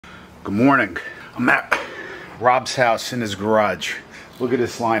Good morning. I'm at Rob's house in his garage. Look at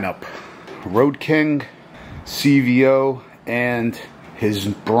this lineup. Road King, CVO, and his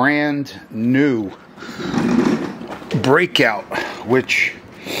brand new Breakout, which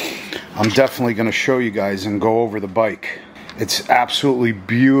I'm definitely going to show you guys and go over the bike. It's absolutely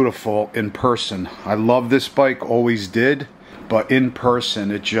beautiful in person. I love this bike, always did, but in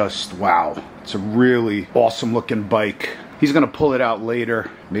person it just, wow. It's a really awesome looking bike. He's gonna pull it out later.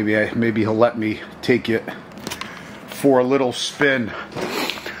 Maybe he'll let me take it for a little spin.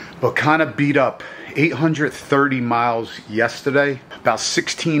 But kind of beat up. 830 miles yesterday. About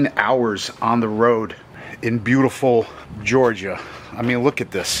 16 hours on the road in beautiful Georgia. I mean, look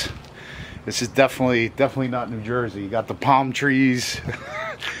at this. This is definitely not New Jersey. You got the palm trees.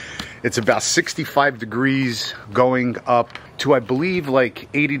 It's about 65 degrees going up to, I believe, like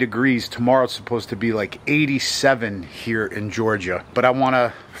 80 degrees. Tomorrow's supposed to be like 87 here in Georgia. But I want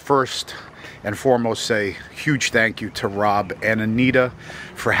to first and foremost say huge thank you to Rob and Anita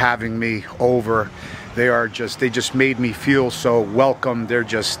for having me over. They just made me feel so welcome. They're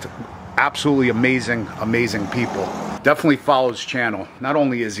just absolutely amazing people. Definitely follow his channel. Not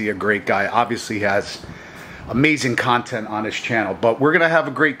only is he a great guy, obviously he has amazing content on his channel, but we're gonna have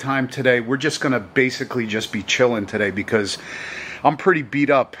a great time today. We're just gonna basically just be chilling today because I'm pretty beat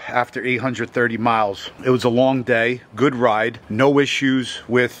up after 830 miles. It was a long day, good ride, no issues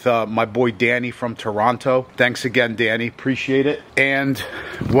with my boy Danny from Toronto. Thanks again, Danny, appreciate it. And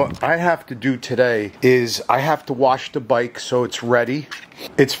what I have to do today is I have to wash the bike so it's ready.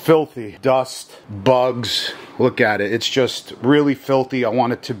 It's filthy, dust, bugs, look at it. It's just really filthy. I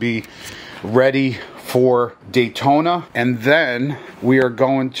want it to be ready for Daytona, and then we are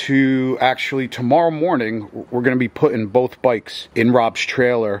going to actually tomorrow morning we're going to be putting both bikes in Rob's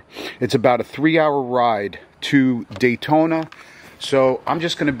trailer. It's about a 3-hour ride to Daytona, so I'm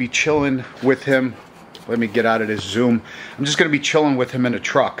just going to be chilling with him. Let me get out of this Zoom. I'm just going to be chilling with him in a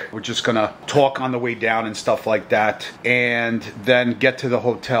truck. We're just going to talk on the way down and stuff like that, and then get to the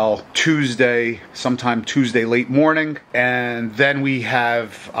hotel sometime Tuesday late morning, and then we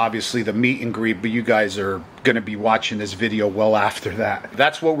have obviously the meet and greet, but you guys are going to be watching this video well after that.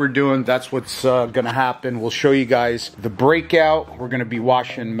 That's what we're doing. That's what's going to happen. We'll show you guys the Breakout. We're going to be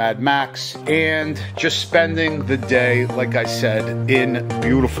washing Mad Max and just spending the day, like I said, in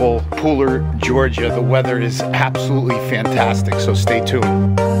beautiful Pooler, Georgia. The weather is absolutely fantastic, so stay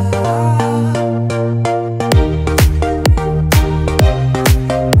tuned.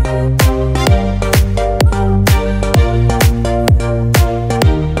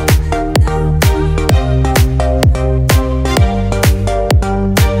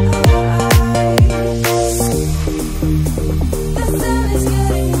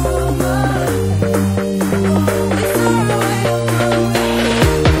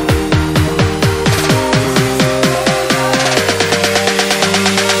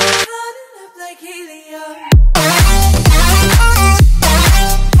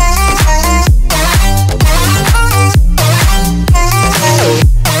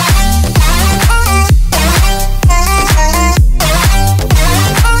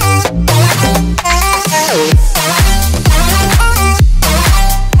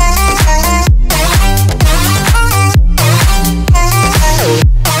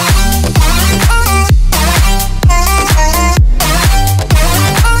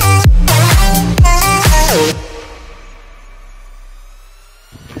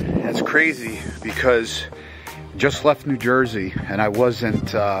 Crazy because just left New Jersey and I wasn't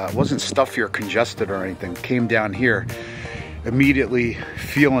stuffy or congested or anything. Came down here immediately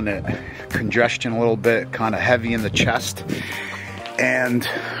feeling it, congestion a little bit, kind of heavy in the chest, and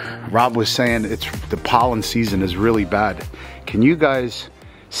Rob was saying the pollen season is really bad. Can you guys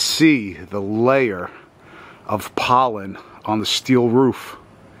see the layer of pollen on the steel roof?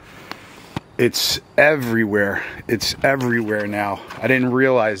 It's everywhere. It's everywhere now. I didn't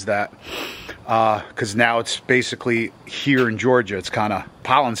realize that because now it's basically here in Georgia, it's kind of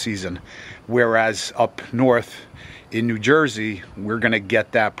pollen season. Whereas up north in New Jersey, we're going to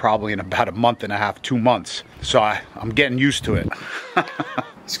get that probably in about a month and a half, 2 months. So I'm getting used to it.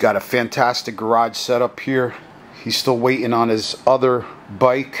 He's got a fantastic garage setup here. He's still waiting on his other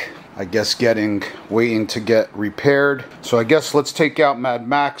bike. I guess waiting to get repaired. So I guess let's take out Mad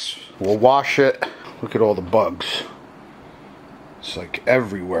Max. We'll wash it. Look at all the bugs. It's like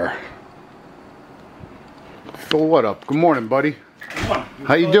everywhere. Phil, what up? Good morning, buddy. Good morning.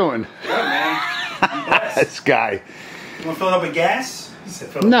 How you doing? Good, man. I'm blessed. This guy. You want to fill it up with gas? He said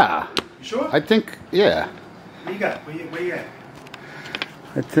fill it Nah. up. You sure? I think, yeah. What you got? Where you at?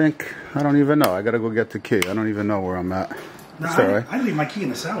 I don't even know. I gotta go get the key. I don't even know where I'm at. No, It's all right. I leave my key in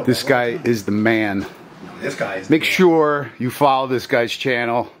the saddle. This guy is the man. This guy is. Make sure you follow this guy's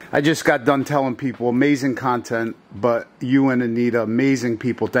channel. I just got done telling people amazing content, but you and Anita, amazing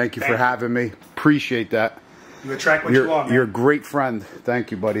people. Thank you for having me. Appreciate that. You attract what you want, man. You're a great friend. Thank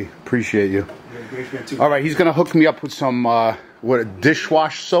you, buddy. Appreciate you. You're a great friend too. All right, he's gonna hook me up with some what, a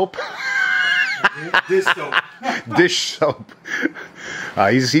dishwash soap. This soap. Dish soap.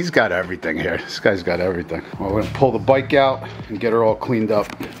 He's got everything here. This guy's got everything. Well, we're gonna pull the bike out and get her all cleaned up.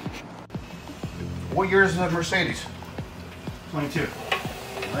 What year is the Mercedes? 22.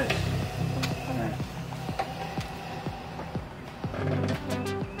 Nice.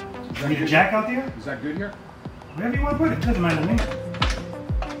 You need a jack out there? Is that good here? Wherever you want to put it. Doesn't matter to me.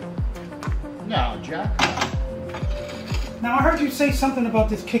 No, Jack. Now I heard you say something about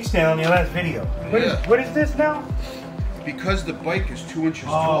this kickstand on your last video. What is this now? Because the bike is 2 inches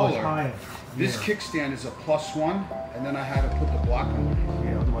Oh, taller. it's higher. This kickstand is a +1, and then I had to put the block on.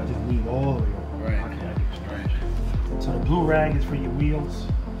 Yeah, otherwise just lean all the way over. Right. Okay, I get so the blue rag is for your wheels.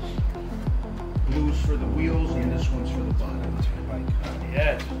 Blue's for the wheels, and this one's for the bottom. That's your bike.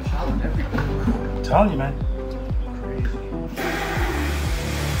 Yeah, it's pollen everywhere. I'm telling you, man. Crazy.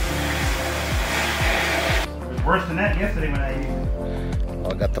 It was worse than that yesterday when I used it.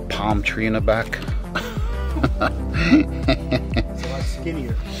 I got the palm tree in the back. It's a lot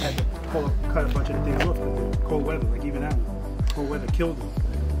skinnier. I had to cut a bunch of the things off because the cold weather, like even that one. Cold weather killed it.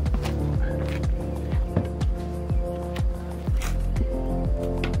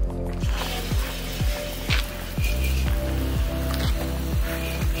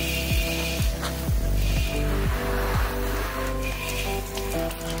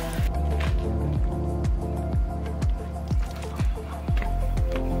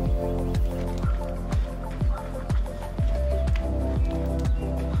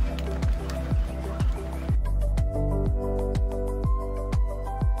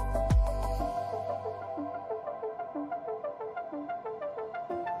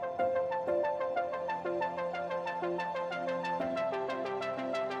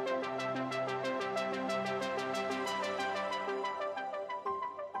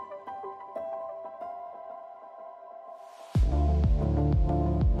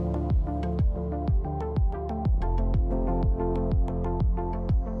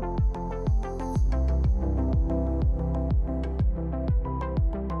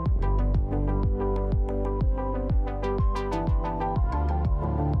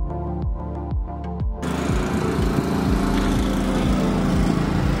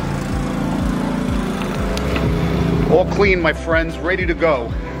 All clean, my friends, ready to go.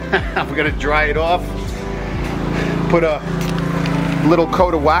 We're gonna dry it off, put a little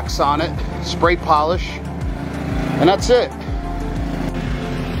coat of wax on it, spray polish, and that's it.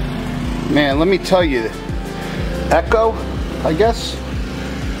 Man, let me tell you, Echo, I guess,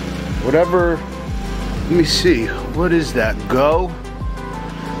 whatever, let me see, what is that, Go?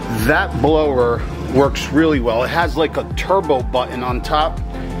 That blower works really well. It has like a turbo button on top.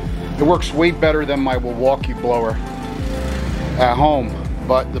 It works way better than my Milwaukee blower at home,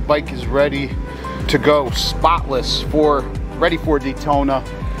 but the bike is ready to go, spotless, ready for Daytona.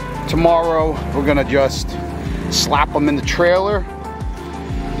 Tomorrow we're gonna just slap them in the trailer,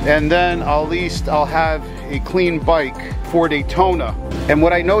 and then at least I'll have a clean bike for Daytona. And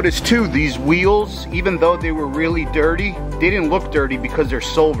what I noticed too, these wheels, even though they were really dirty, they didn't look dirty because they're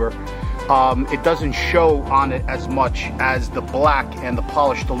silver. It doesn't show on it as much as the black and the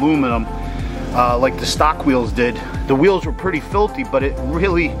polished aluminum like the stock wheels did. The wheels were pretty filthy, but it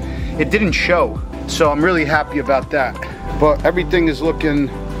didn't show. So I'm really happy about that. But everything is looking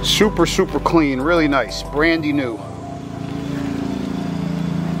super, super clean, really nice, brandy new.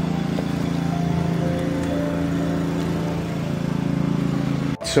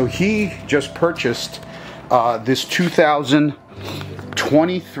 So he just purchased this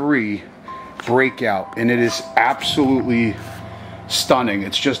 2023 Breakout, and it is absolutely stunning.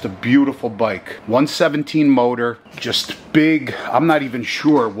 It's just a beautiful bike. 117 motor, just big. I'm not even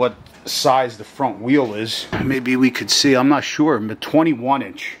sure what size the front wheel is. Maybe we could see, I'm not sure, but 21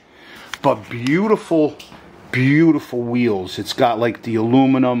 inch. But beautiful, beautiful wheels. It's got like the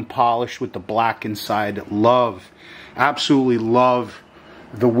aluminum polished with the black inside. Love, absolutely love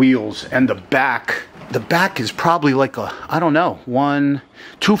the wheels. And the back is probably like a, I don't know,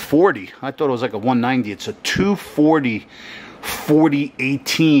 240. I thought it was like a 190. It's a 240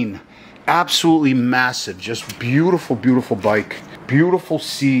 4018. Absolutely massive, just beautiful, beautiful bike. Beautiful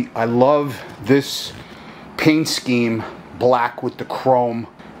seat. I love this paint scheme, black with the chrome.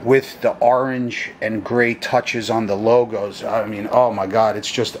 with the orange and gray touches on the logos. I mean, oh my God,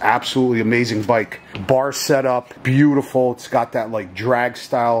 it's just absolutely amazing bike. Bar setup, beautiful. It's got that like drag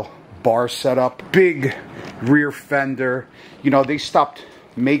style bar setup. Big rear fender. You know, they stopped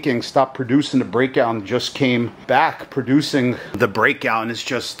producing the Breakout and just came back producing the Breakout, and it's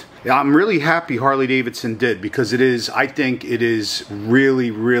just, I'm really happy Harley Davidson did, because I think it is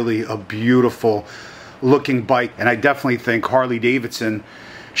really, really a beautiful looking bike, and I definitely think Harley Davidson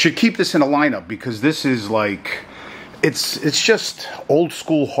should keep this in a lineup, because this is like, it's just old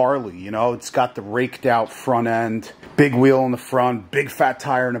school Harley, you know. It's got the raked out front end, big wheel in the front, big fat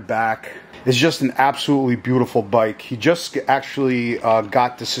tire in the back. It's just an absolutely beautiful bike. He just actually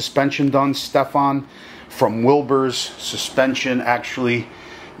got the suspension done. Stefan from Wilbur's Suspension actually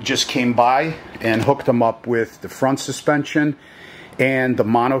just came by and hooked him up with the front suspension and the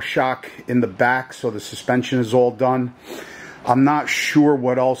monoshock in the back, so the suspension is all done. I'm not sure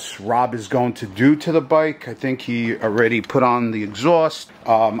what else Rob is going to do to the bike. I think he already put on the exhaust.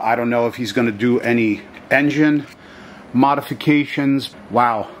 I don't know if he's going to do any engine modifications.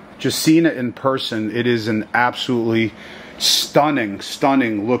 Wow, just seeing it in person, it is an absolutely stunning,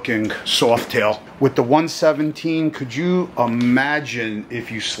 stunning looking Softail. With the 117, could you imagine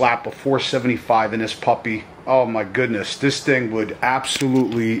if you slap a 475 in this puppy? Oh my goodness, this thing would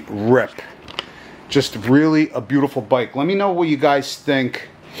absolutely rip. Just really a beautiful bike. Let me know what you guys think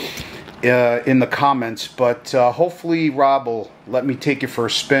in the comments, but hopefully Rob will let me take you for a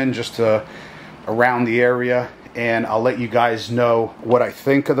spin just around the area, and I'll let you guys know what I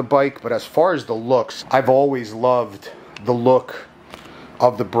think of the bike. But as far as the looks, I've always loved the look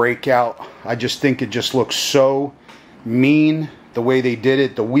of the Breakout. I just think it just looks so mean the way they did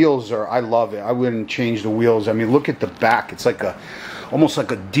it. The wheels are, I love it. I wouldn't change the wheels. I mean, look at the back. It's like almost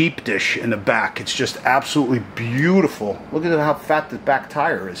like a deep dish in the back. It's just absolutely beautiful. Look at how fat the back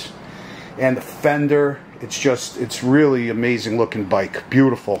tire is. And the fender, it's really amazing looking bike.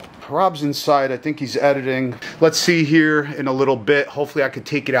 Beautiful. Rob's inside. I think he's editing. Let's see here in a little bit. Hopefully I could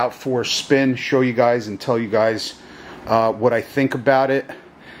take it out for a spin, show you guys and tell you guys what I think about it.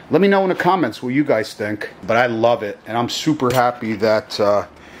 Let me know in the comments what you guys think. But I love it, and I'm super happy that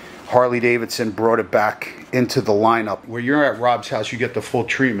Harley Davidson brought it back into the lineup. Where you're at Rob's house, you get the full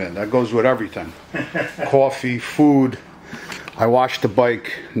treatment. That goes with everything. Coffee, food. I washed the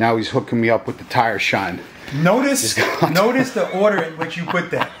bike. Now he's hooking me up with the tire shine. Notice the order in which you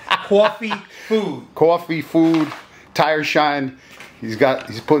put that. Coffee, food. Coffee, food, tire shine. He's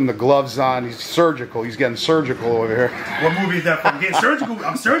putting the gloves on. He's surgical. He's getting surgical over here. What movie is that from? I'm getting surgical.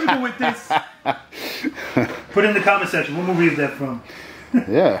 I'm surgical with this. Put it in the comment section. What movie is that from?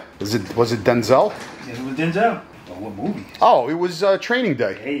 Yeah. Was it Denzel? Yeah, it was Denzel. Oh, what movie? Oh, it was Training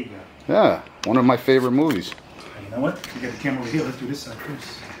Day. There you go. Yeah, one of my favorite movies. You know what? We got the camera over here. Let's do this side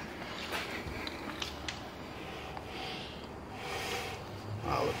first.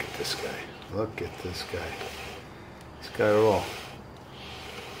 Oh, look at this guy. Look at this guy. This guy roll.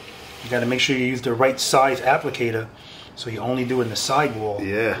 You got to make sure you use the right size applicator, so you only do it in the sidewall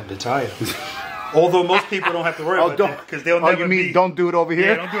of the tire. Although most people don't have to worry about that, because they'll never be. Don't do it over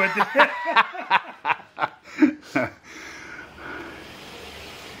here? Yeah, don't do it.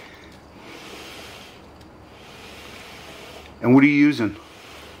 And what are you using?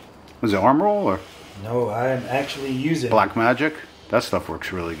 Was it Arm Roll or? No, I'm actually using Black Magic. That stuff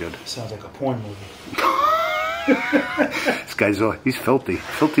works really good. Sounds like a porn movie. This guy's he's filthy.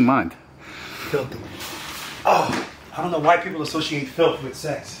 Filthy mind. Filthy. Oh, I don't know why people associate filth with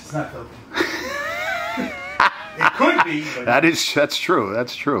sex. It's not filthy. It could be, but that's true.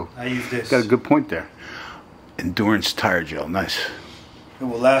 That's true. I use this. Got a good point there. Endurance tire gel, nice. It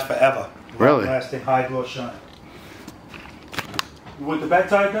will last forever. Really? Lasting high glow shine. You want the back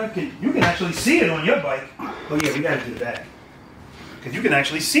tire done? You can actually see it on your bike. Oh yeah, we gotta do that. Because you can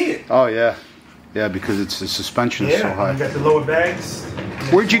actually see it. Oh yeah. Yeah, because it's the suspension is so high. You got the lower bags.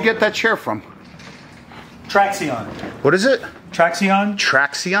 Where'd you get that chair from? Traxion. What is it? Traxion.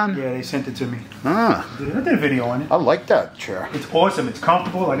 Traxion? Yeah, they sent it to me. Ah. I did a video on it. I like that chair. It's awesome. It's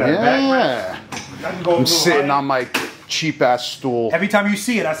comfortable. I got a backrest. I can go I'm sitting on my cheap ass stool. Every time you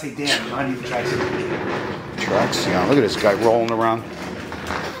see it, I say, damn, I need the Traxion. Traxion. Look at this guy rolling around.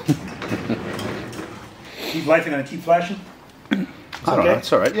 Keep lighting and keep flashing? I don't know.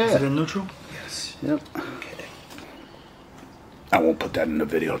 It's alright. Yeah. Is it in neutral? Yes. Yep. Okay. I won't put that in the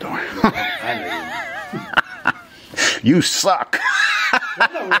video, don't worry. I know you suck.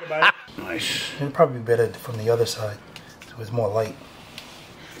 I'm not worried about it. Nice. It'd probably be better from the other side, so it's more light.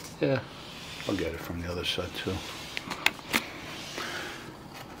 Yeah. I'll get it from the other side too.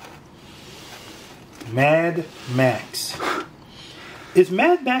 Mad Max. Is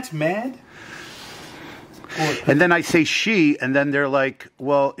Mad Max mad? And then I say she, and then they're like,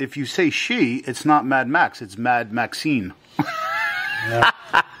 well, if you say she, it's not Mad Max, it's Mad Maxine. Yeah.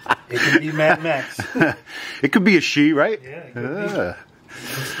 It could be Mad Max. It could be a she, right? Yeah, it could be.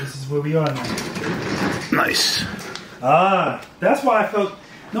 This is where we are now. Nice. Ah, that's why I felt...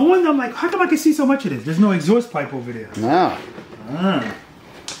 No wonder I'm like, how come I can see so much of this? There's no exhaust pipe over there. No. Ah.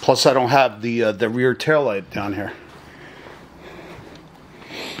 Plus, I don't have the rear taillight down here.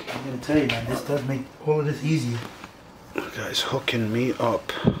 I'm going to tell you, man, this does make all of this easier. Guy's hooking me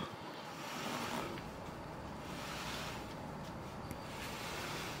up.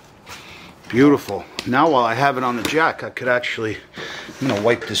 Beautiful. Now while I have it on the jack, I could actually, I'm going to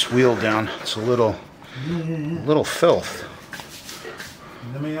wipe this wheel down. It's a little filth.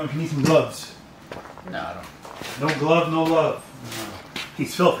 Let me know if you need some gloves. No, I don't. No glove, no love. No.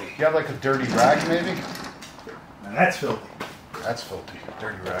 He's filthy. You have like a dirty rag maybe? Now that's filthy. That's filthy.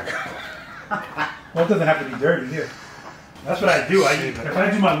 Dirty rag. Well, it doesn't have to be dirty here. That's what I do. If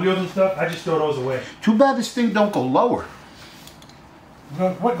I do my wheels and stuff, I just throw those away. Too bad this thing don't go lower.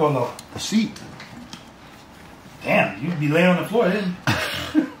 What go low? The seat. Damn, you'd be laying on the floor then.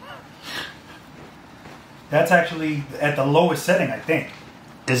 That's actually at the lowest setting, I think.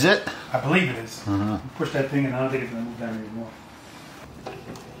 Is it? I believe it is. Push that thing and I don't think it's going to move down anymore.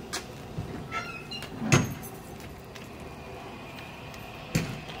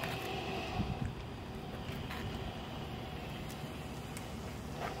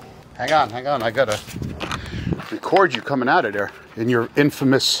 Hang on. I gotta record you coming out of there in your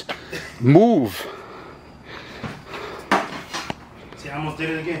infamous move. See, I almost did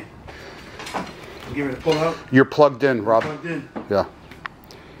it again. Give it a pull out. You're plugged in, Rob. Plugged in. Yeah.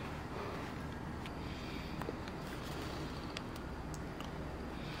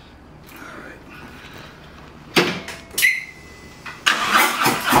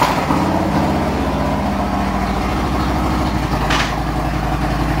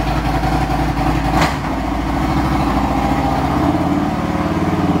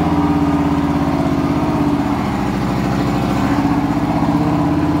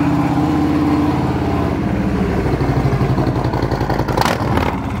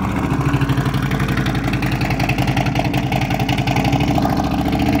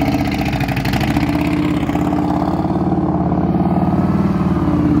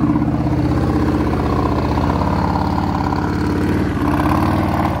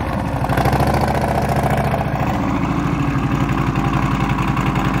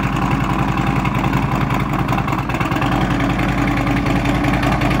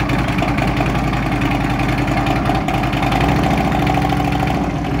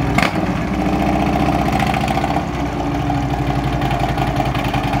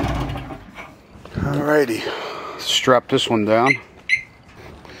 Alrighty, strap this one down.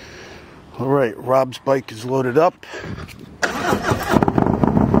 Alright, Rob's bike is loaded up.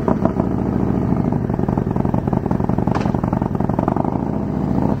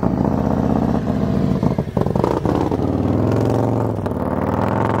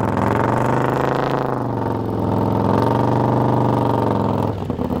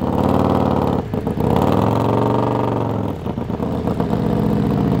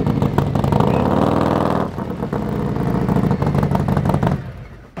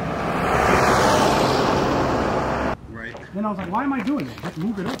 Then I was like, why am I doing it? Just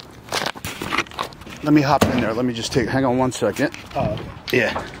move it up. Let me hop in there. Let me just hang on 1 second. Oh, okay.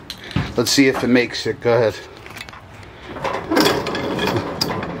 Yeah. Let's see if it makes it. Go ahead.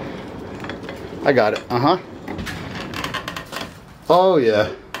 I got it. Oh,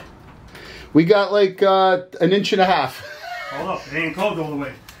 yeah. We got like 1.5 inches. Hold up. It ain't cold all the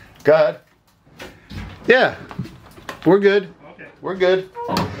way. Go ahead. Yeah. We're good. Okay. We're good.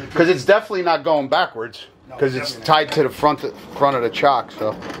 Because it's definitely not going backwards. Because it's tied to the front of the chock.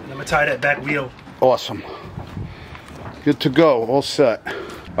 So. I'm going to tie that back wheel. Awesome. Good to go. All set.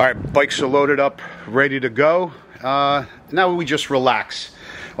 All right. Bikes are loaded up. Ready to go. Now we just relax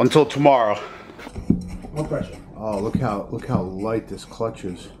until tomorrow. No pressure. Oh, look how light this clutch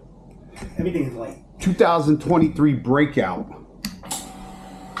is. Everything is light. 2023 breakout.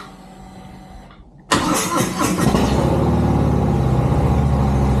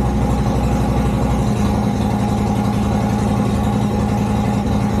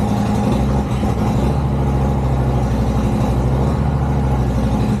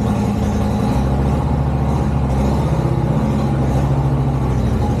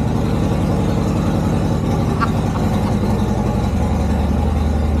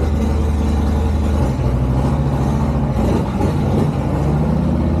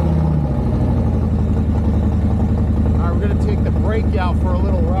 take you out for a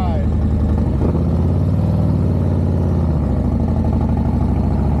little ride.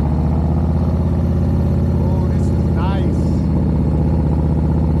 Oh, this is nice.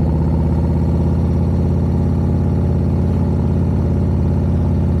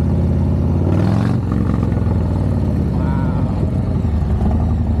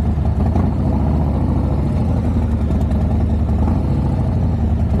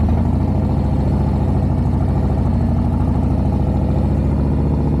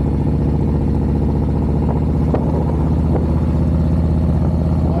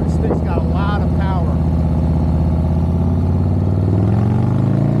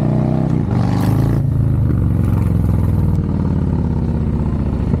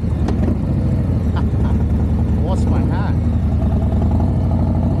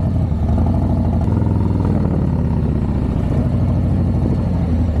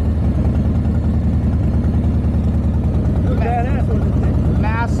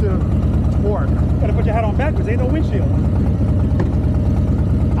 Ain't no windshield.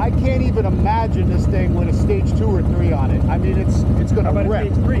 I can't even imagine this thing with a stage 2 or 3 on it. I mean, it's gonna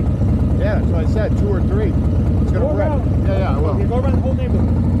rip. Stage 3? Yeah, that's what I said, 2 or 3. It's gonna rip. Yeah, I will. Go around the whole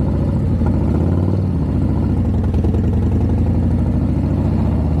neighborhood.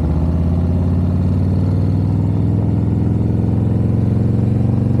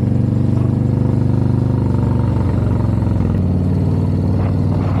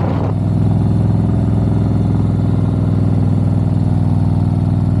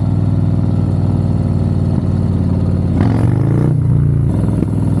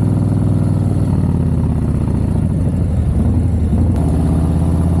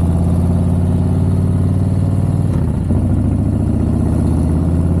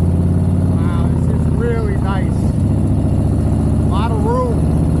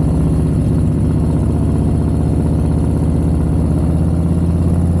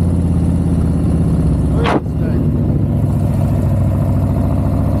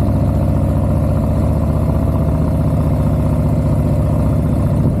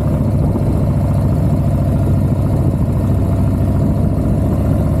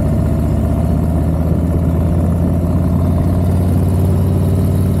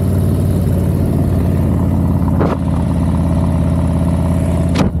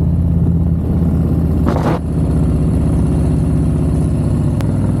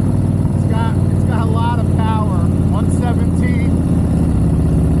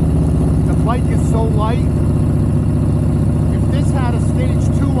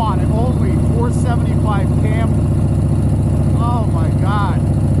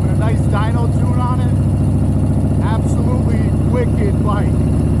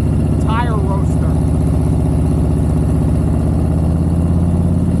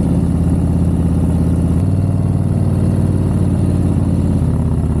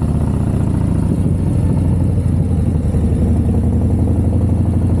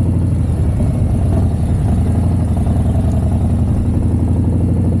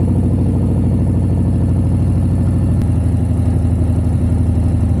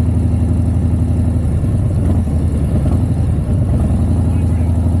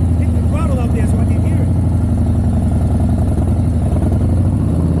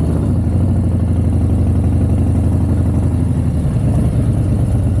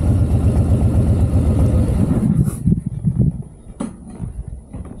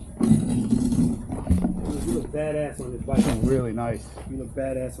 Badass on this bike. Really nice. You look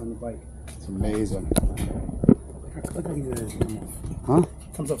badass on the bike. It's amazing. Look how easy it is. Huh?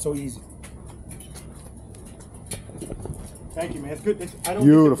 Comes up so easy. Thank you, man. It's good.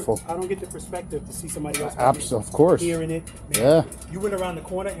 Beautiful. I don't get the perspective to see somebody else. Absolutely, of course. Hearing it. Man, yeah. You went around the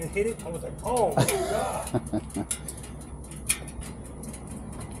corner and hit it. I was like, oh my god.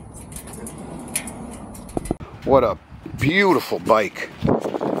 What a beautiful bike.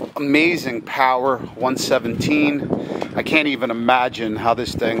 Amazing power, 117. I can't even imagine how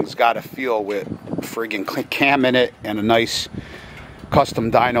this thing's got to feel with friggin' cam in it and a nice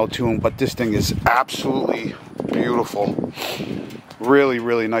custom dyno tune, but this thing is absolutely beautiful. Really,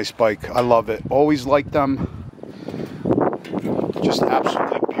 really nice bike. I love it. Always liked them. Just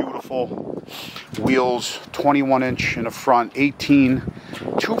absolutely beautiful. Wheels, 21-inch in the front, 18,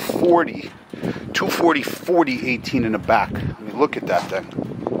 240. 240, 40, 18 in the back. I mean, look at that thing.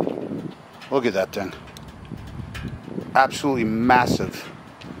 Look at that thing. Absolutely massive.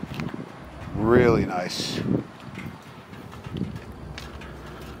 Really nice.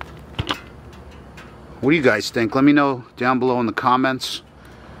 What do you guys think? Let me know down below in the comments.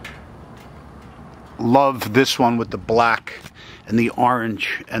 Love this one with the black and the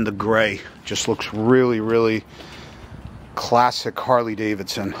orange and the gray. Just looks really, really classic Harley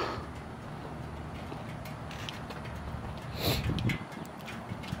Davidson.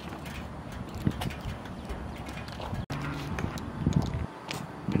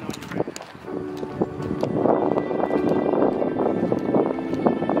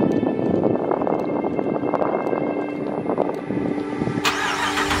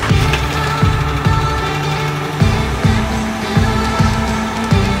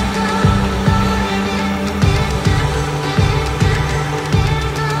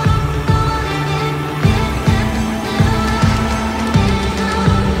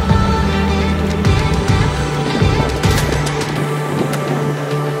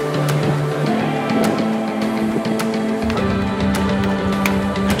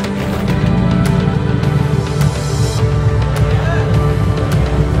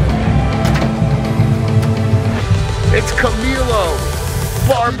 It's Camilo,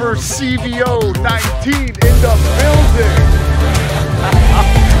 Barber CVO 19 in the building.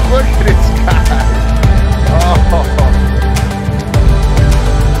 Look at this guy. Oh.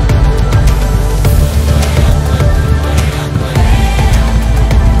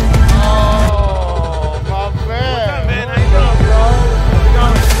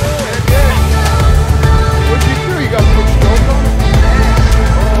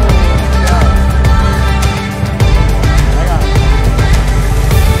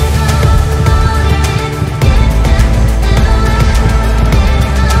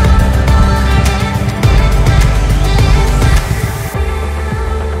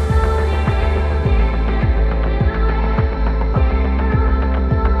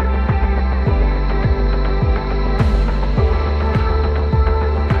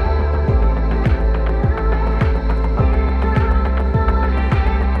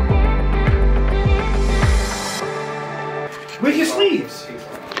 Where's your sleeves?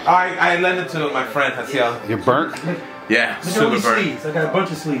 I lent it to my friend, Hasiel. You burnt? Yeah, Look at all super these burnt. sleeves. I got a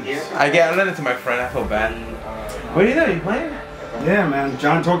bunch of sleeves. I lent it to my friend. I feel bad. What are you doing? You playing? Yeah, man.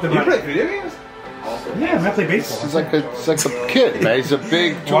 John talked about You play video games? Yeah, man, I play baseball. He's like a kid, man. He's a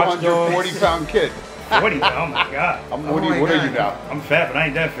big 240-pound kid. 40, oh my god. What are you now? I'm fat, but I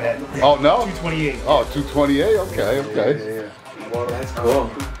ain't that fat. Oh, no? 228. Oh, 228? Okay. Well, that's cool.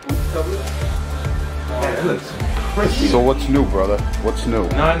 Yeah, it looks crazy. So what's new, brother? What's new?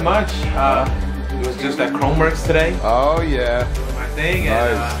 Not much. It was just at Chromeworks today. Oh, yeah. My thing.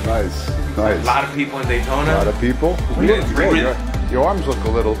 And, Nice. a lot of people in Daytona. A lot of people. Your arms look a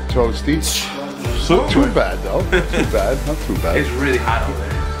little toasty. Not too bad, though. Not too bad. It's really hot out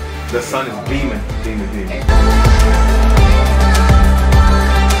there. The sun is beaming.